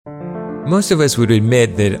Most of us would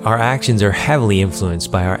admit that our actions are heavily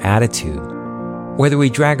influenced by our attitude. Whether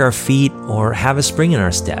we drag our feet or have a spring in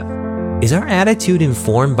our step, is our attitude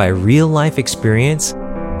informed by real-life experience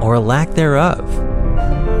or a lack thereof?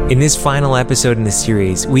 In this final episode in the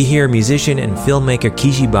series, we hear musician and filmmaker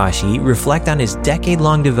Kishi Bashi reflect on his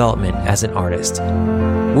decade-long development as an artist.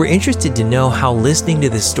 We're interested to know how listening to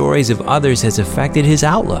the stories of others has affected his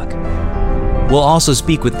outlook. We'll also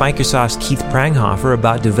speak with Microsoft's Keith Pranghofer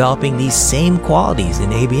about developing these same qualities in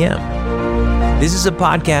ABM. This is a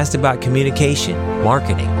podcast about communication,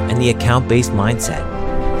 marketing, and the account-based mindset.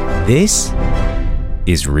 This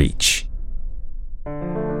is Reach.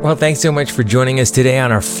 Well, thanks so much for joining us today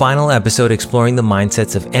on our final episode exploring the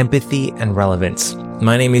mindsets of empathy and relevance.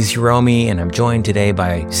 My name is Hiromi, and I'm joined today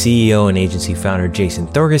by CEO and agency founder Jason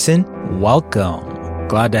Thorgerson. Welcome.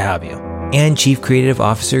 Glad to have you. And Chief Creative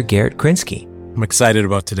Officer Garrett Krinsky. I'm excited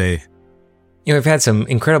about today. You know, we've had some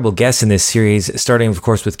incredible guests in this series, starting, of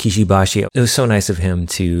course, with Kishi Bashi. It was so nice of him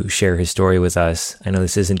to share his story with us. I know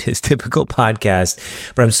this isn't his typical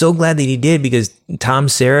podcast, but I'm so glad that he did because Tom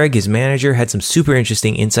Sarag, his manager, had some super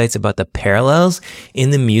interesting insights about the parallels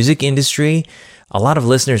in the music industry. A lot of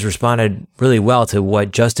listeners responded really well to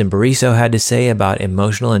what Justin Bariso had to say about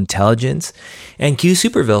emotional intelligence. And Q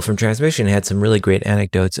Superville from Transmission had some really great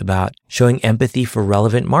anecdotes about showing empathy for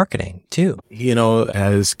relevant marketing, too. You know,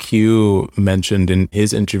 as Q mentioned in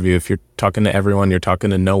his interview, if you're talking to everyone, you're talking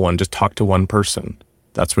to no one. Just talk to one person.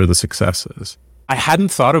 That's where the success is. I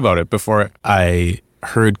hadn't thought about it before I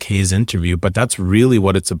heard Kay's interview, but that's really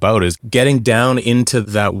what it's about, is getting down into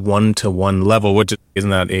that one-to-one level, which isn't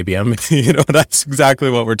that ABM. You know, that's exactly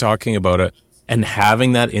what we're talking about. And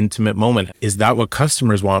having that intimate moment. Is that what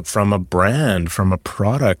customers want from a brand, from a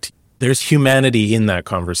product? There's humanity in that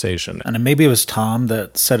conversation. And maybe it was Tom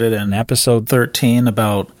that said it in episode 13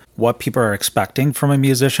 about what people are expecting from a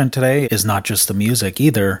musician today is not just the music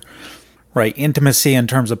either, right? Intimacy in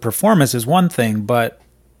terms of performance is one thing, but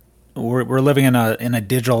we're living in a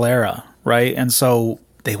digital era, right? And so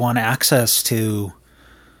they want access to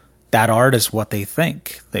that artist, what they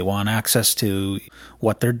think. They want access to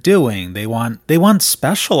what they're doing. They want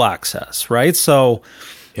special access, right? So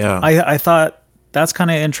yeah, I thought that's kind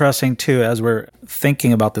of interesting too, as we're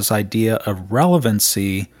thinking about this idea of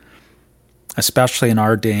relevancy, especially in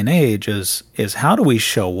our day and age, is how do we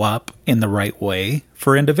show up in the right way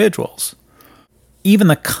for individuals? Even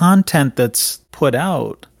the content that's put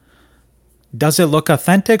out, does it look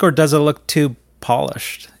authentic or does it look too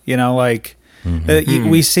polished? You know, like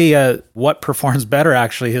we see what performs better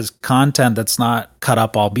actually is content that's not cut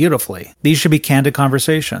up all beautifully. These should be candid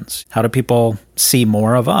conversations. How do people see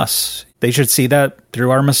more of us? They should see that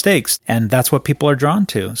through our mistakes. And that's what people are drawn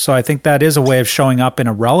to. So I think that is a way of showing up in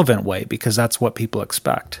a relevant way because that's what people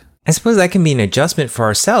expect. I suppose that can be an adjustment for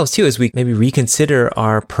ourselves too, as we maybe reconsider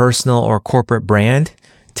our personal or corporate brand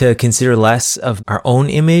to consider less of our own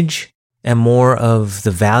image and more of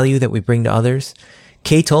the value that we bring to others.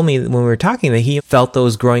 Kay told me when we were talking that he felt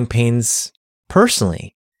those growing pains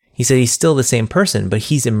personally. He said he's still the same person, but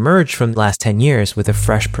he's emerged from the last 10 years with a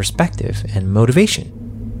fresh perspective and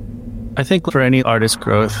motivation. I think for any artist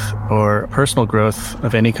growth or personal growth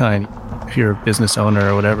of any kind, if you're a business owner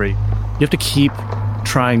or whatever, you have to keep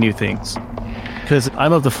trying new things. Because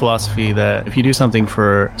I'm of the philosophy that if you do something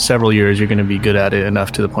for several years, you're going to be good at it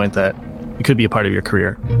enough to the point that it could be a part of your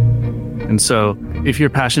career. And so if you're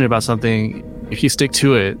passionate about something, if you stick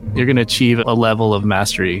to it, you're going to achieve a level of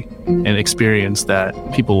mastery and experience that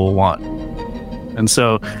people will want. And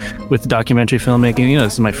so with documentary filmmaking, you know,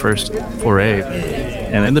 this is my first foray.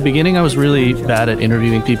 And in the beginning, I was really bad at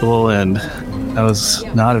interviewing people, and I was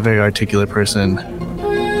not a very articulate person.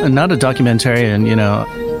 And not a documentarian, you know.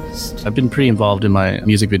 I've been pretty involved in my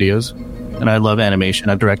music videos, and I love animation.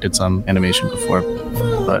 I've directed some animation before.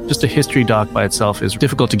 But just a history doc by itself is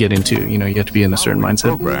difficult to get into. You know, you have to be in a certain mindset.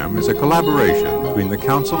 The program is a collaboration between the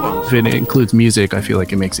council on... If it includes music, I feel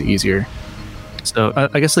like it makes it easier. So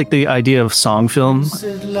I guess like the idea of song film,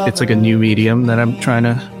 it's like a new medium that I'm trying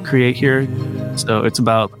to create here. So it's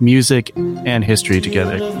about music and history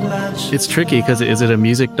together. It's tricky because is it a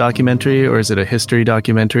music documentary or is it a history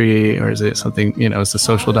documentary or is it something, you know, it's a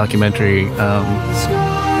social documentary?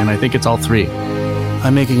 And I think it's all three.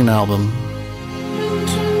 I'm making an album.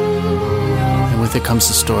 And with it comes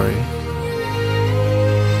the story.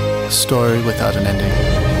 A story without an ending.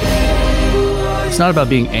 It's not about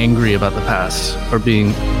being angry about the past or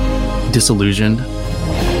being disillusioned.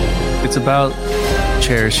 It's about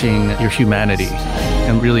cherishing your humanity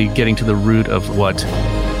and really getting to the root of what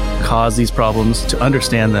caused these problems, to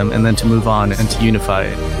understand them, and then to move on and to unify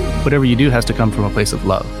it. Whatever you do has to come from a place of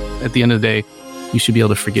love. At the end of the day, You should be able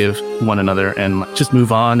to forgive one another and just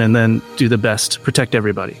move on and then do the best to protect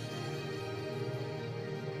everybody.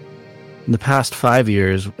 In the past 5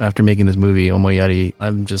 years, after making this movie, Omoyari,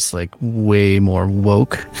 I'm just like way more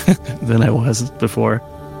woke than I was before.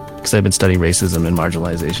 Because I've been studying racism and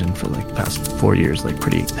marginalization for like the past 4 years, like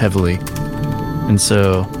pretty heavily. And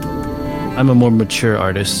so I'm a more mature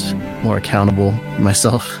artist, more accountable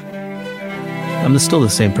myself. I'm still the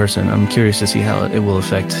same person. I'm curious to see how it will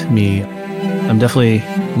affect me. I'm definitely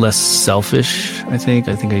less selfish, I think.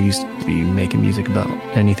 I think I used to be making music about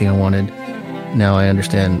anything I wanted. Now I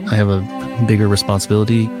understand I have a bigger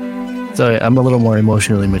responsibility. So I'm a little more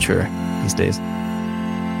emotionally mature these days.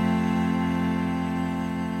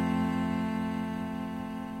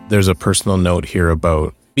 There's a personal note here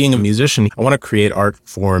about being a musician. I want to create art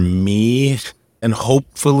for me, and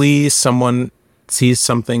hopefully someone sees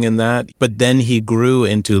something in that. But then he grew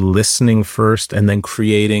into listening first and then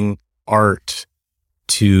creating art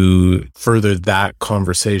to further that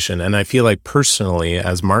conversation. And I feel like personally,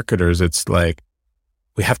 as marketers, it's like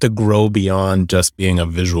we have to grow beyond just being a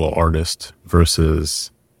visual artist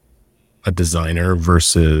versus a designer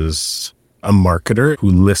versus a marketer who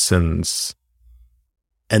listens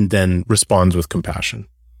and then responds with compassion.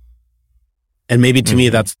 And maybe to me,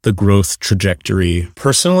 that's the growth trajectory.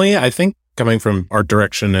 Personally, I think coming from art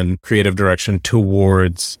direction and creative direction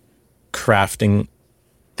towards crafting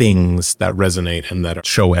things that resonate and that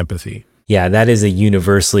show empathy. Yeah, that is a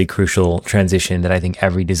universally crucial transition that I think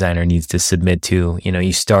every designer needs to submit to. You know,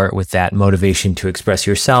 you start with that motivation to express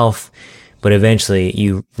yourself, but eventually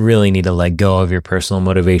you really need to let go of your personal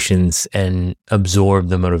motivations and absorb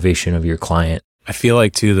the motivation of your client. I feel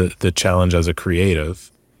like too, the challenge as a creative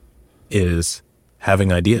is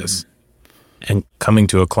having ideas and coming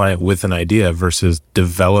to a client with an idea versus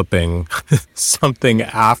developing something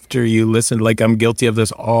after you listen. Like I'm guilty of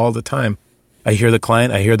this all the time. I hear the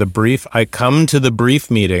client, I hear the brief. I come to the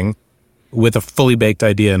brief meeting with a fully baked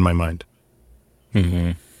idea in my mind.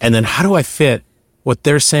 Mm-hmm. And then how do I fit what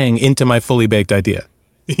they're saying into my fully baked idea?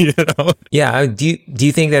 You know? Yeah. Do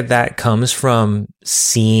you think that comes from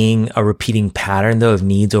seeing a repeating pattern though of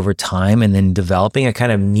needs over time and then developing a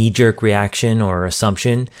kind of knee-jerk reaction or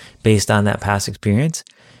assumption based on that past experience?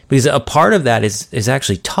 Because a part of that is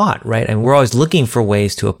actually taught, right? And we're always looking for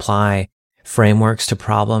ways to apply frameworks to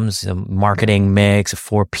problems, marketing mix,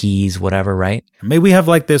 4 Ps, whatever, right? Maybe we have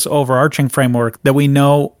like this overarching framework that we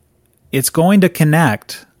know it's going to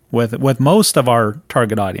connect with most of our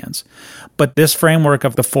target audience. But this framework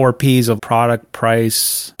of the 4 Ps of product,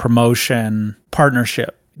 price, promotion,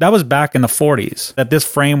 partnership, that was back in the 40s that this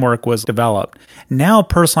framework was developed. Now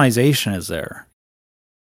personalization is there.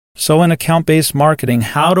 So in account-based marketing,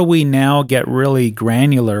 how do we now get really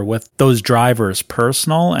granular with those drivers,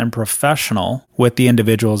 personal and professional, with the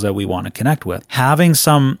individuals that we want to connect with? Having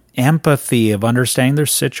some empathy of understanding their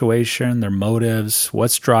situation, their motives,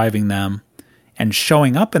 what's driving them, and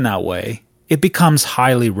showing up in that way, it becomes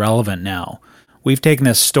highly relevant now. We've taken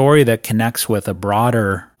this story that connects with a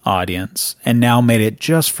broader audience and now made it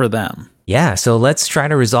just for them. Yeah, so let's try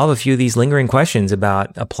to resolve a few of these lingering questions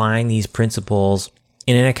about applying these principles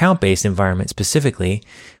in an account-based environment specifically.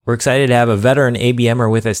 We're excited to have a veteran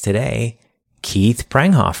ABMer with us today, Keith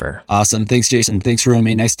Pranghofer. Awesome. Thanks, Jason. Thanks,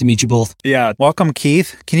 Romy. Nice to meet you both. Yeah. Welcome,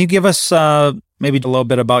 Keith. Can you give us maybe a little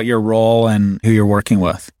bit about your role and who you're working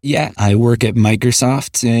with? Yeah, I work at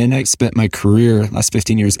Microsoft and I spent my career, last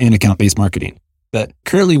 15 years, in account-based marketing, but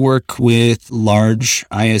currently work with large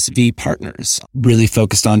ISV partners, really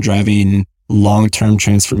focused on driving long-term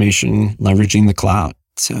transformation, leveraging the cloud.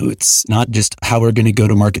 So it's not just how we're going to go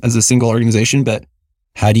to market as a single organization, but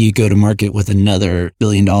how do you go to market with another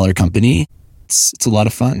billion-dollar company? It's a lot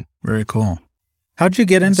of fun. Very cool. How'd you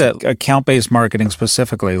get into account-based marketing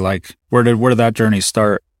specifically? Like, where did that journey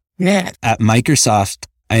start? Yeah. At Microsoft,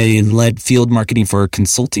 I led field marketing for a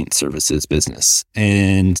consulting services business.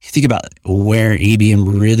 And you think about where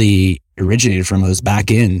ABM really originated from, was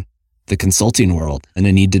back in the consulting world, and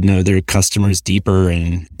a need to know their customers deeper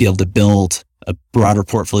and be able to build a broader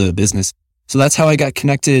portfolio of business. So that's how I got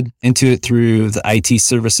connected into it through the IT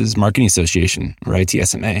Services Marketing Association, or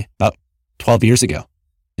ITSMA, about 12 years ago.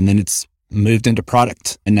 And then it's moved into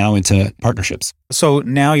product and now into partnerships. So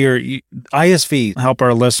now you're ISV, help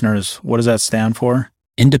our listeners. What does that stand for?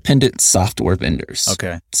 Independent software vendors.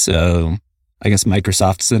 Okay. So I guess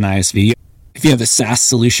Microsoft's an ISV. If you have a SaaS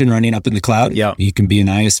solution running up in the cloud, you can be an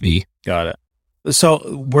ISV. Got it.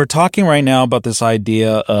 So we're talking right now about this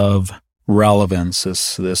idea of relevance,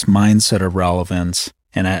 this mindset of relevance.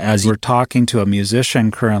 And as you're talking to a musician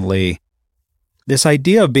currently, this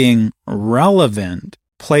idea of being relevant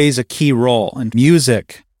plays a key role, and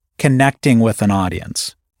music connecting with an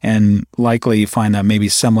audience, and likely you find that maybe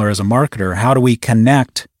similar as a marketer. How do we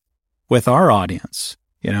connect with our audience,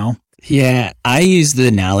 you know? Yeah, I use the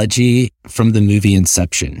analogy from the movie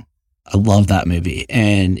Inception. I love that movie.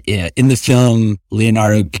 And in the film,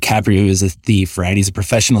 Leonardo DiCaprio is a thief, right? He's a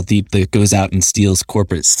professional thief that goes out and steals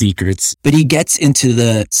corporate secrets, but he gets into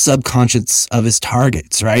the subconscious of his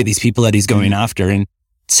targets, right? These people that he's going after. And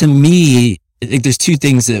to me, I think there's two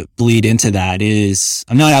things that bleed into that is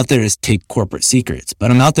I'm not out there to take corporate secrets,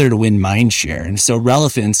 but I'm out there to win mind share. And so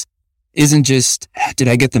relevance isn't just, did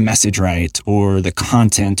I get the message right or the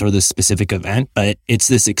content or the specific event, but it's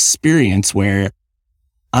this experience where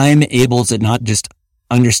I'm able to not just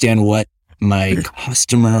understand what my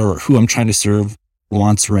customer or who I'm trying to serve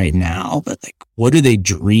wants right now, but like, what do they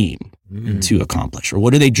dream to accomplish, or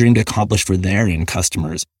what do they dream to accomplish for their end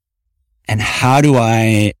customers? And how do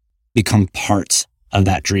I become part of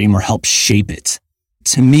that dream or help shape it?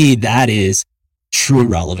 To me, that is true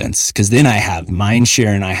relevance, because then I have mind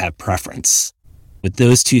share and I have preference. With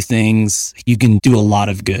those two things, you can do a lot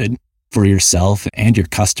of good for yourself and your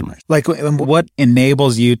customers. Like, what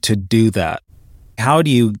enables you to do that? How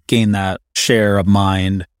do you gain that share of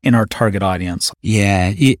mind in our target audience?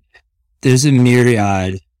 Yeah, there's a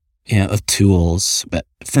myriad, of tools, but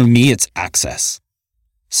for me, it's access.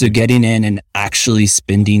 So getting in and actually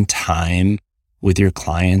spending time with your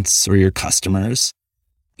clients or your customers,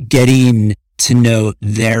 getting to know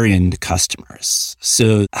their end customers.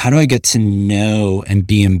 So how do I get to know and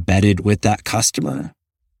be embedded with that customer?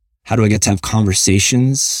 How do I get to have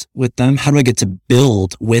conversations with them? How do I get to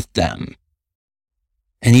build with them?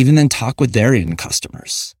 And even then talk with their end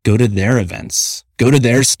customers, go to their events, go to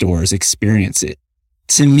their stores, experience it.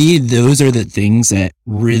 To me, those are the things that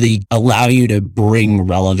really allow you to bring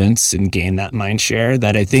relevance and gain that mind share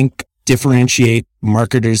that I think differentiate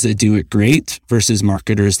marketers that do it great versus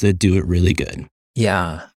marketers that do it really good.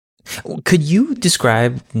 Yeah. Could you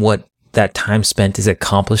describe what that time spent is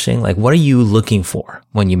accomplishing? Like, what are you looking for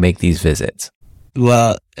when you make these visits?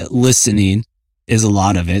 Well, listening is a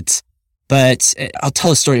lot of it, but I'll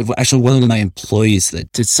tell a story of actually one of my employees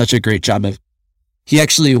that did such a great job of, he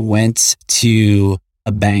actually went to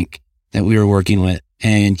a bank that we were working with,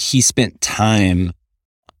 and he spent time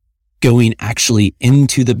going actually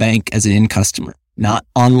into the bank as an end customer, not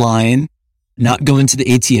online, not going to the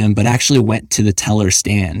ATM, but actually went to the teller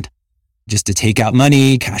stand just to take out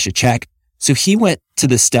money, cash a check. So he went to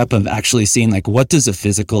the step of actually seeing like, what does a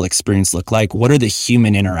physical experience look like? What are the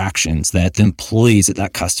human interactions that the employees at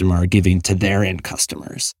that customer are giving to their end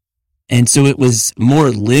customers? And so it was more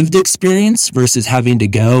lived experience versus having to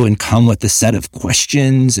go and come with a set of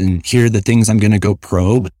questions and here are the things I'm going to go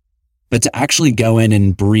probe, but to actually go in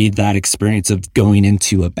and breathe that experience of going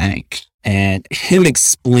into a bank. And him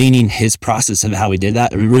explaining his process of how he did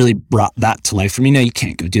that, it really brought that to life for me. Now, you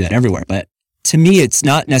can't go do that everywhere, but to me, it's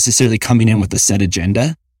not necessarily coming in with a set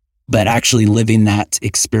agenda, but actually living that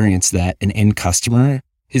experience that an end customer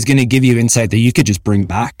is going to give you insight that you could just bring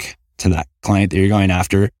back to that client that you're going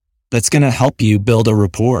after. That's going to help you build a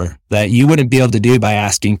rapport that you wouldn't be able to do by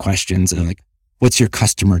asking questions and like, what's your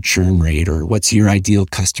customer churn rate? Or what's your ideal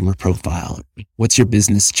customer profile? What's your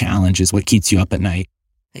business challenges? What keeps you up at night?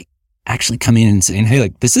 Actually coming in and saying, hey,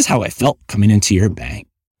 like, this is how I felt coming into your bank,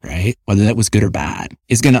 right? Whether that was good or bad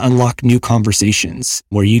is going to unlock new conversations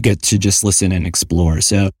where you get to just listen and explore.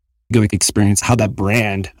 So go experience how that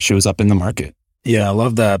brand shows up in the market. Yeah, I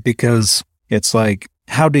love that, because it's like,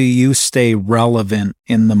 how do you stay relevant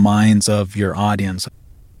in the minds of your audience?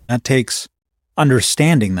 That takes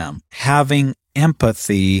understanding them, having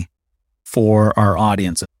empathy for our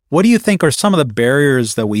audience. What do you think are some of the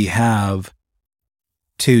barriers that we have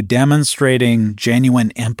to demonstrating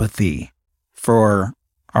genuine empathy for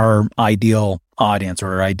our ideal audience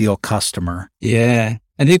or our ideal customer? Yeah,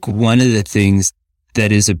 I think one of the things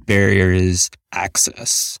that is a barrier is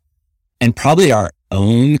access and probably our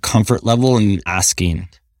own comfort level in asking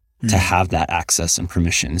to have that access and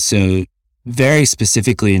permission. So very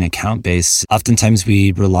specifically in account base, oftentimes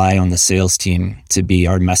we rely on the sales team to be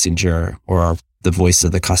our messenger or the voice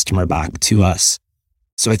of the customer back to us.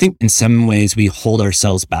 So I think in some ways we hold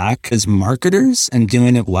ourselves back as marketers and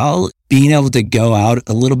doing it well, being able to go out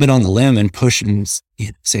a little bit on the limb and push and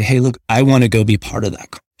say, hey, look, I want to go be part of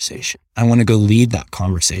that conversation. I want to go lead that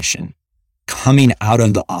conversation. Coming out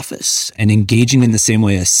of the office and engaging in the same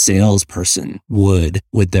way a salesperson would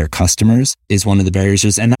with their customers is one of the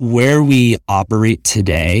barriers. And where we operate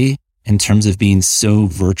today in terms of being so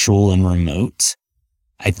virtual and remote,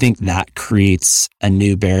 I think that creates a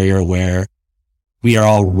new barrier where we are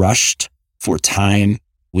all rushed for time.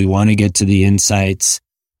 We want to get to the insights.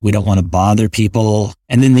 We don't want to bother people.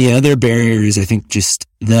 And then the other barrier is, I think, just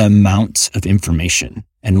the amount of information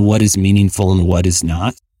and what is meaningful and what is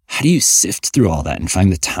not. How do you sift through all that and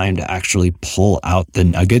find the time to actually pull out the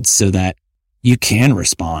nuggets so that you can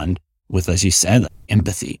respond with, as you said,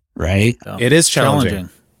 empathy, right? So, it is challenging.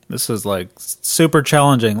 This is like super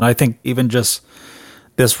challenging. I think even just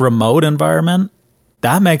this remote environment,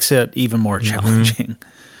 that makes it even more challenging.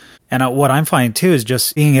 And what I'm finding too is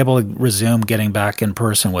just being able to resume getting back in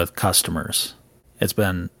person with customers. It's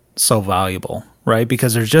been so valuable, right?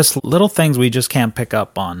 Because there's just little things we just can't pick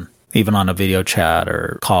up on, even on a video chat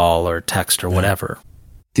or call or text or whatever. I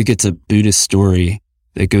think it's a Buddhist story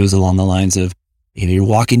that goes along the lines of, you're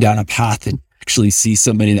walking down a path and actually see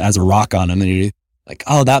somebody that has a rock on them and you're like,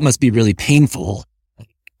 oh, that must be really painful.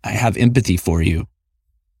 I have empathy for you.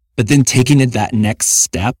 But then taking it that next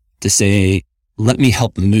step to say, let me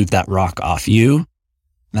help move that rock off you.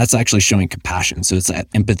 That's actually showing compassion. So it's that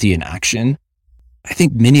empathy in action. I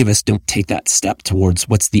think many of us don't take that step towards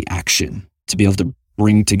what's the action to be able to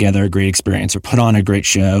bring together a great experience or put on a great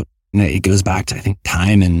show. And it goes back to, I think,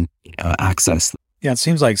 time and access. Yeah, it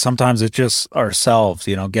seems like sometimes it's just ourselves,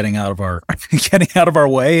 getting out of our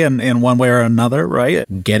way in one way or another,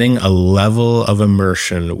 right? Getting a level of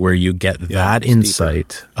immersion where you get that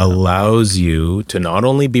insight allows you to not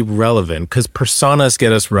only be relevant, because personas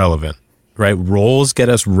get us relevant, right? Roles get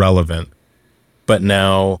us relevant, but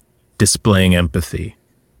now displaying empathy,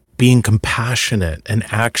 being compassionate and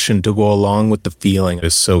action to go along with the feeling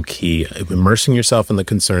is so key. Immersing yourself in the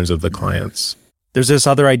concerns of the clients. There's this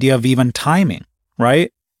other idea of even timing.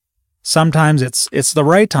 Right? Sometimes it's the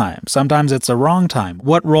right time. Sometimes it's the wrong time.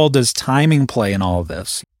 What role does timing play in all of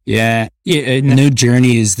this? Yeah. No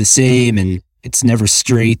journey is the same and it's never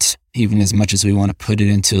straight, even as much as we want to put it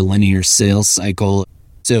into a linear sales cycle.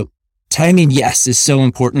 So timing, yes, is so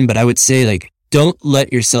important, but I would say don't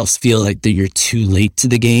let yourselves feel like that you're too late to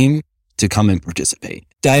the game to come and participate.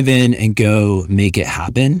 Dive in and go make it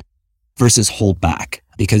happen versus hold back,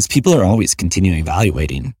 because people are always continuing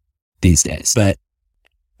evaluating these days. But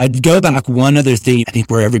I'd go back one other thing, I think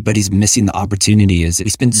where everybody's missing the opportunity is that we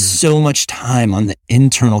spend so much time on the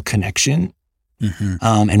internal connection.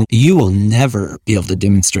 And you will never be able to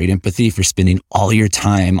demonstrate empathy for spending all your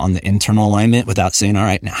time on the internal alignment without saying, all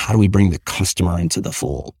right, now how do we bring the customer into the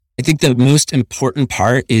fold? I think the most important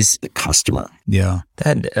part is the customer. Yeah.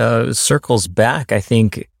 That circles back, I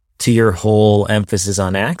think, to your whole emphasis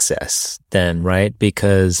on access then, right?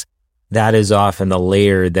 Because that is often the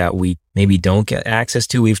layer that we maybe don't get access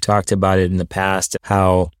to. We've talked about it in the past,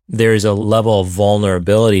 how there's a level of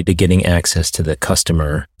vulnerability to getting access to the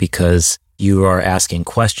customer because you are asking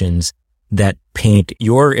questions that paint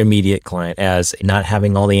your immediate client as not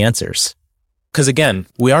having all the answers. Because again,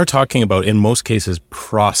 we are talking about, in most cases,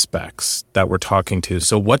 prospects that we're talking to.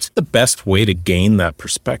 So what's the best way to gain that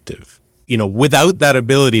perspective? Without that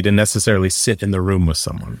ability to necessarily sit in the room with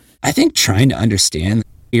someone. I think trying to understand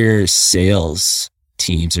your sales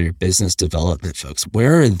teams or your business development folks,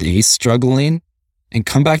 where are they struggling? And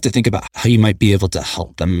come back to think about how you might be able to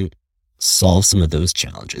help them solve some of those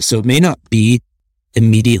challenges. So it may not be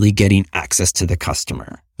immediately getting access to the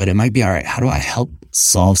customer, but it might be, all right, how do I help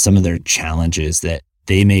solve some of their challenges that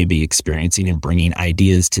they may be experiencing and bringing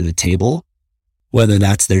ideas to the table? Whether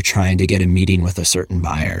that's they're trying to get a meeting with a certain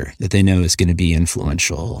buyer that they know is going to be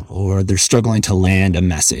influential, or they're struggling to land a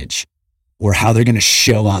message, or how they're going to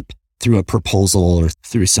show up through a proposal or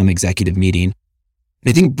through some executive meeting.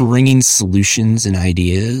 I think bringing solutions and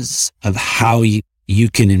ideas of how you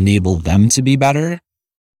can enable them to be better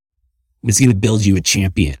is going to build you a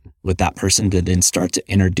champion with that person to then start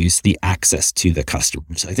to introduce the access to the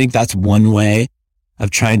customers. I think that's one way of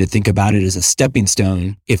trying to think about it as a stepping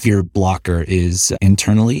stone if your blocker is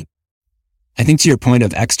internally. I think to your point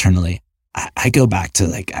of externally, I go back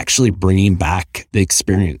to actually bringing back the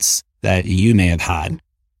experience that you may have had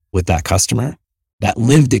with that customer, that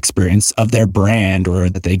lived experience of their brand or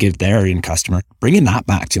that they give their end customer, bringing that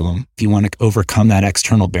back to them. If you want to overcome that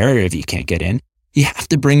external barrier, if you can't get in, you have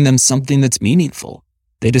to bring them something that's meaningful.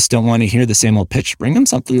 They just don't want to hear the same old pitch. Bring them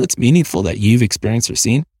something that's meaningful that you've experienced or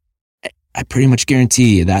seen. I pretty much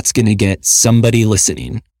guarantee you that's going to get somebody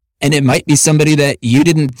listening. And it might be somebody that you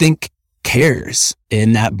didn't think cares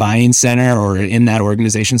in that buying center or in that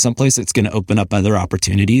organization someplace. It's going to open up other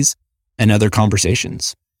opportunities and other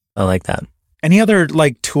conversations. I like that. Any other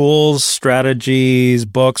tools, strategies,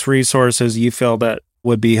 books, resources you feel that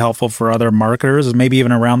would be helpful for other marketers, maybe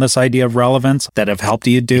even around this idea of relevance that have helped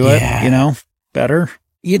you do it, better?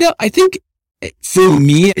 I think for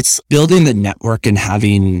me, it's building the network and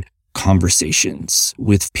having conversations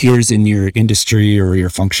with peers in your industry or your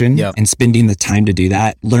function, and spending the time to do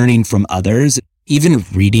that, learning from others, even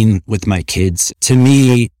reading with my kids. To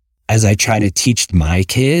me, as I try to teach my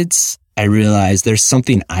kids, I realize there's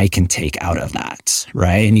something I can take out of that,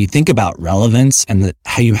 right? And you think about relevance and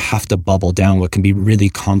how you have to bubble down what can be really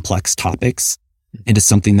complex topics into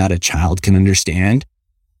something that a child can understand.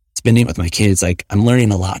 Spending it with my kids, like I'm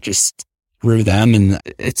learning a lot just through them. And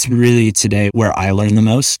it's really today where I learn the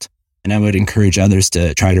most. And I would encourage others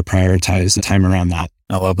to try to prioritize the time around that.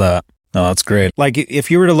 I love that. No, that's great. Like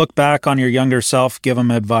if you were to look back on your younger self, give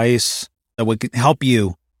them advice that would help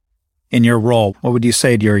you in your role, what would you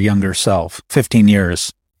say to your younger self 15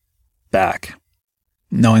 years back,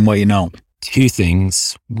 knowing what you know? 2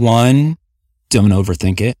 things. 1, don't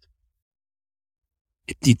overthink it.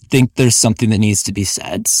 If you think there's something that needs to be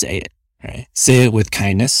said, say it, right? Say it with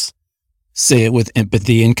kindness. Say it with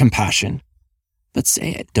empathy and compassion. But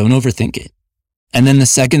say it. Don't overthink it. And then the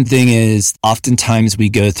second thing is oftentimes we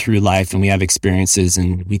go through life and we have experiences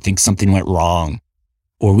and we think something went wrong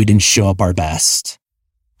or we didn't show up our best.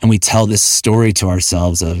 And we tell this story to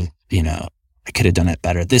ourselves of, I could have done it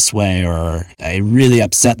better this way, or I really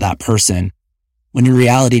upset that person. When in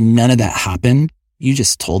reality, none of that happened. You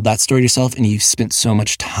just told that story to yourself and you spent so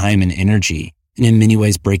much time and energy and in many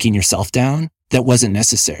ways breaking yourself down that wasn't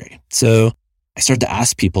necessary. So I started to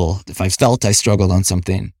ask people if I felt I struggled on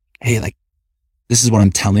something, hey, like, this is what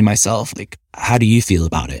I'm telling myself. Like, how do you feel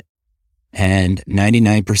about it? And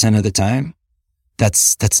 99% of the time,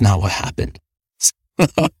 that's not what happened.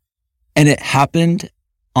 And it happened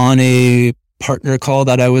on a partner call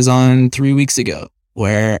that I was on 3 weeks ago,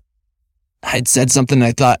 where I'd said something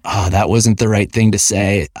I thought, that wasn't the right thing to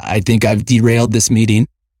say. I think I've derailed this meeting.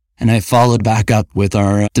 And I followed back up with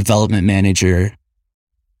our development manager.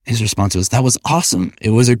 His response was, that was awesome.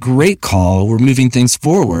 It was a great call. We're moving things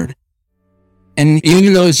forward. And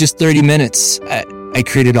even though it was just 30 minutes, I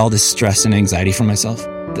created all this stress and anxiety for myself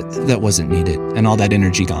that wasn't needed and all that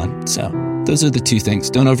energy gone. So those are the 2 things.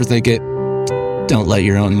 Don't overthink it. Don't let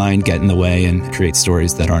your own mind get in the way and create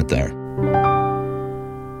stories that aren't there.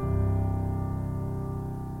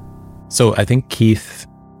 So I think Keith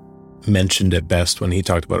mentioned it best when he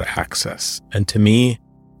talked about access. And to me,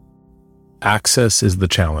 access is the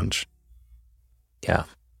challenge. Yeah.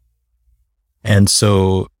 And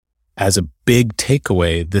so as a big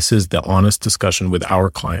takeaway, this is the honest discussion with our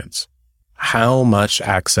clients. How much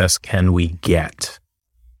access can we get?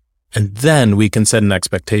 And then we can set an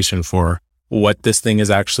expectation for what this thing is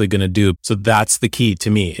actually going to do. So that's the key to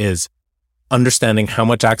me, is understanding how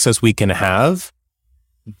much access we can have,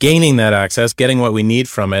 gaining that access, getting what we need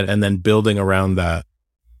from it, and then building around that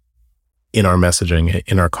in our messaging,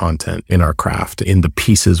 in our content, in our craft, in the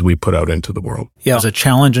pieces we put out into the world. Yeah, there's a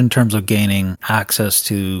challenge in terms of gaining access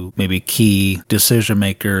to maybe key decision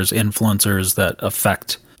makers, influencers that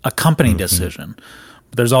affect a company decision.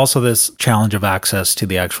 But there's also this challenge of access to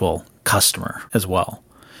the actual customer as well.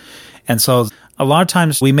 And so a lot of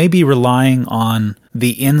times we may be relying on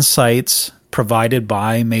the insights provided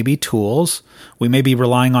by maybe tools. We may be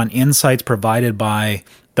relying on insights provided by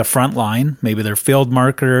the front line, maybe they're field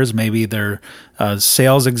marketers, maybe they're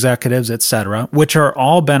sales executives, etc., which are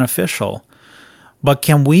all beneficial. But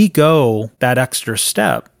can we go that extra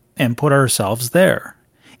step and put ourselves there?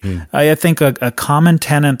 I think a common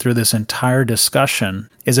tenet through this entire discussion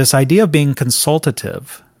is this idea of being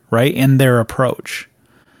consultative, right, in their approach.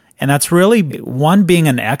 And that's really, one, being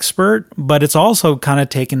an expert, but it's also kind of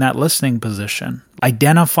taking that listening position,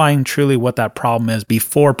 identifying truly what that problem is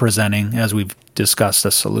before presenting, as we've discussed,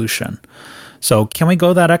 a solution. So can we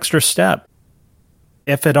go that extra step?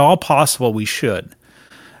 If at all possible, we should,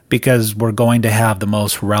 because we're going to have the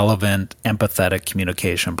most relevant, empathetic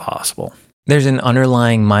communication possible. There's an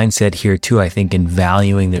underlying mindset here too, I think, in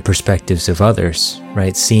valuing the perspectives of others,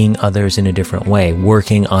 right? Seeing others in a different way,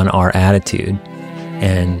 working on our attitude.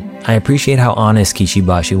 And I appreciate how honest Kishi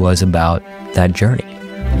Bashi was about that journey.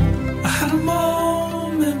 I had a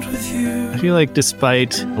moment with you. I feel like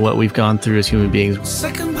despite what we've gone through as human beings,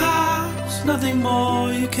 Second pass, nothing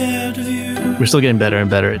more you cared of you. we're still getting better and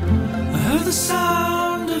better. I heard the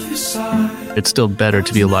sound of your sigh. It's still better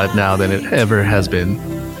to be alive now than it ever has been.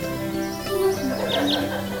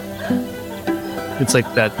 It's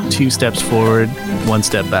like that 2 steps forward, 1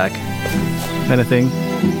 step back kind of thing.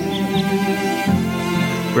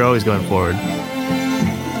 We're always going forward.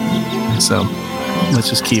 So let's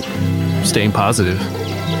just keep staying positive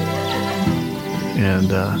and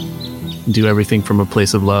do everything from a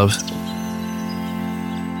place of love.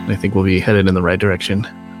 I think we'll be headed in the right direction.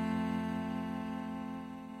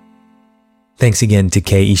 Thanks again to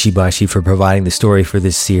Kishi Bashi for providing the story for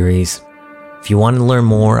this series. If you want to learn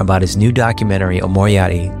more about his new documentary,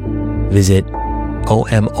 Omoriari, visit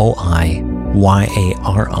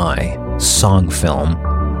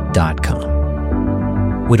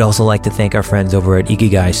OMOIYARI.songfilm.com. We'd also like to thank our friends over at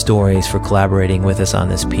Ikigai Stories for collaborating with us on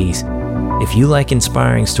this piece. If you like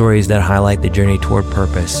inspiring stories that highlight the journey toward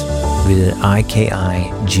purpose, visit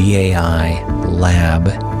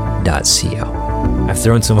ikigilab.co. I've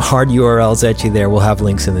thrown some hard URLs at you there. We'll have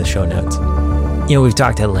links in the show notes. You know, we've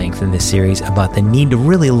talked at length in this series about the need to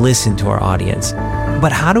really listen to our audience,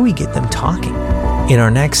 but how do we get them talking? In our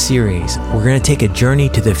next series, we're going to take a journey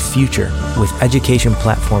to the future with education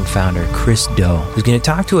platform founder Chris Do, who's going to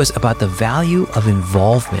talk to us about the value of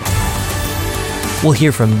involvement. We'll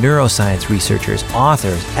hear from neuroscience researchers,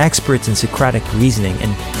 authors, experts in Socratic reasoning,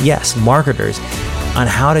 and yes, marketers on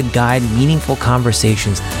how to guide meaningful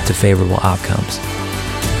conversations to favorable outcomes.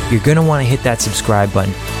 You're going to want to hit that subscribe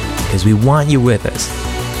button because we want you with us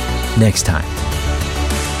next time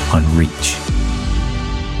on Reach.